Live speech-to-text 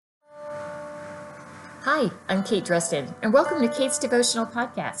Hi, I'm Kate Dresden, and welcome to Kate's Devotional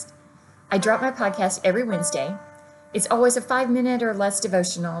Podcast. I drop my podcast every Wednesday. It's always a 5-minute or less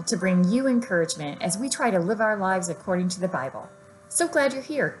devotional to bring you encouragement as we try to live our lives according to the Bible. So glad you're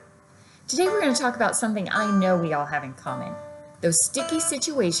here. Today we're going to talk about something I know we all have in common, those sticky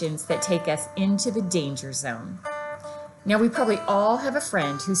situations that take us into the danger zone. Now, we probably all have a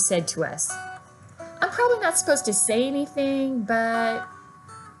friend who said to us, "I'm probably not supposed to say anything, but..."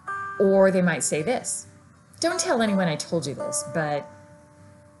 Or they might say this, "Don't tell anyone I told you this, but..."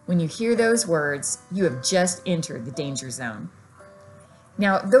 When you hear those words, you have just entered the danger zone.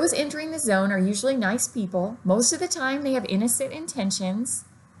 Now, those entering the zone are usually nice people. Most of the time, they have innocent intentions.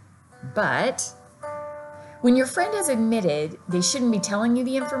 But when your friend has admitted they shouldn't be telling you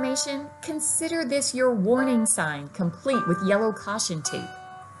the information, consider this your warning sign, complete with yellow caution tape.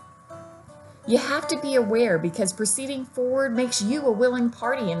 You have to be aware because proceeding forward makes you a willing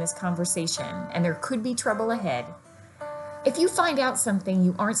party in this conversation, and there could be trouble ahead. If you find out something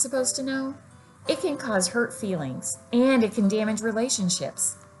you aren't supposed to know, it can cause hurt feelings, and it can damage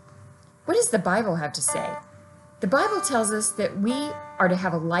relationships. What does the Bible have to say? The Bible tells us that we are to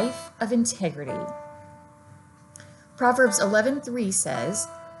have a life of integrity. Proverbs 11:3 says,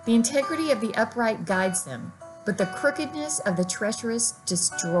 "The integrity of the upright guides them, but the crookedness of the treacherous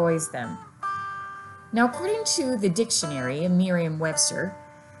destroys them." Now, according to the dictionary in Merriam-Webster,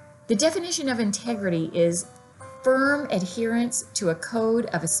 the definition of integrity is firm adherence to a code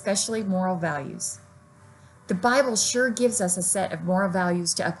of especially moral values. The Bible sure gives us a set of moral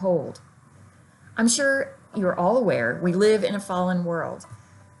values to uphold. I'm sure you're all aware we live in a fallen world.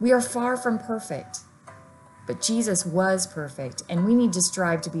 We are far from perfect, but Jesus was perfect, and we need to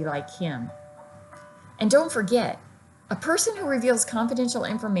strive to be like him. And don't forget, a person who reveals confidential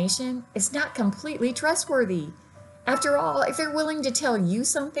information is not completely trustworthy. After all, if they're willing to tell you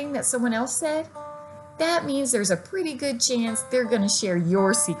something that someone else said, that means there's a pretty good chance they're going to share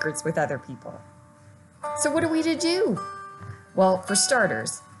your secrets with other people. So what are we to do? Well, for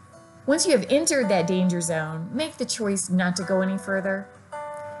starters, once you have entered that danger zone, make the choice not to go any further.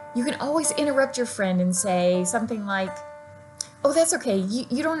 You can always interrupt your friend and say something like, "Oh, that's okay.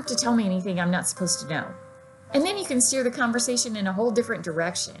 You don't have to tell me anything I'm not supposed to know." And then you can steer the conversation in a whole different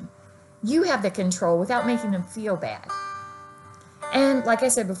direction. You have the control without making them feel bad. And like I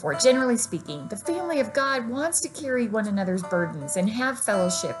said before, generally speaking, the family of God wants to carry one another's burdens and have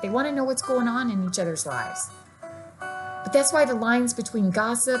fellowship. They want to know what's going on in each other's lives. But that's why the lines between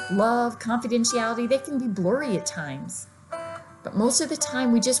gossip, love, confidentiality, they can be blurry at times. But most of the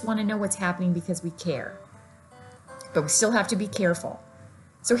time, we just want to know what's happening because we care. But we still have to be careful.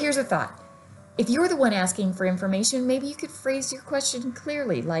 So here's a thought. If you're the one asking for information, maybe you could phrase your question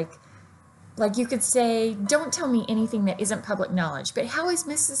clearly, like you could say, "Don't tell me anything that isn't public knowledge, but how is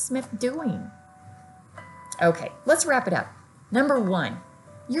Mrs. Smith doing?" Okay, let's wrap it up. Number 1,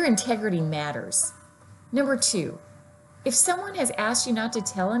 your integrity matters. Number 2, if someone has asked you not to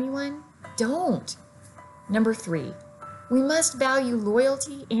tell anyone, don't. Number 3, we must value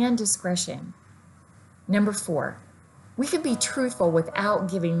loyalty and discretion. Number 4, we can be truthful without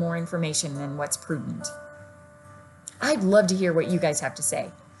giving more information than what's prudent. I'd love to hear what you guys have to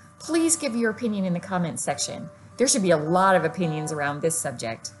say. Please give your opinion in the comments section. There should be a lot of opinions around this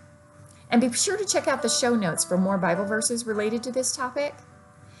subject. And be sure to check out the show notes for more Bible verses related to this topic.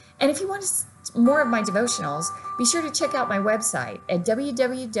 And if you want more of my devotionals, be sure to check out my website at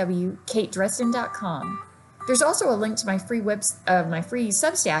www.katedresden.com. There's also a link to my free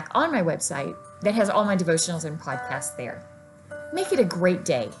Substack on my website that has all my devotionals and podcasts there. Make it a great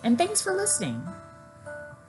day, and thanks for listening.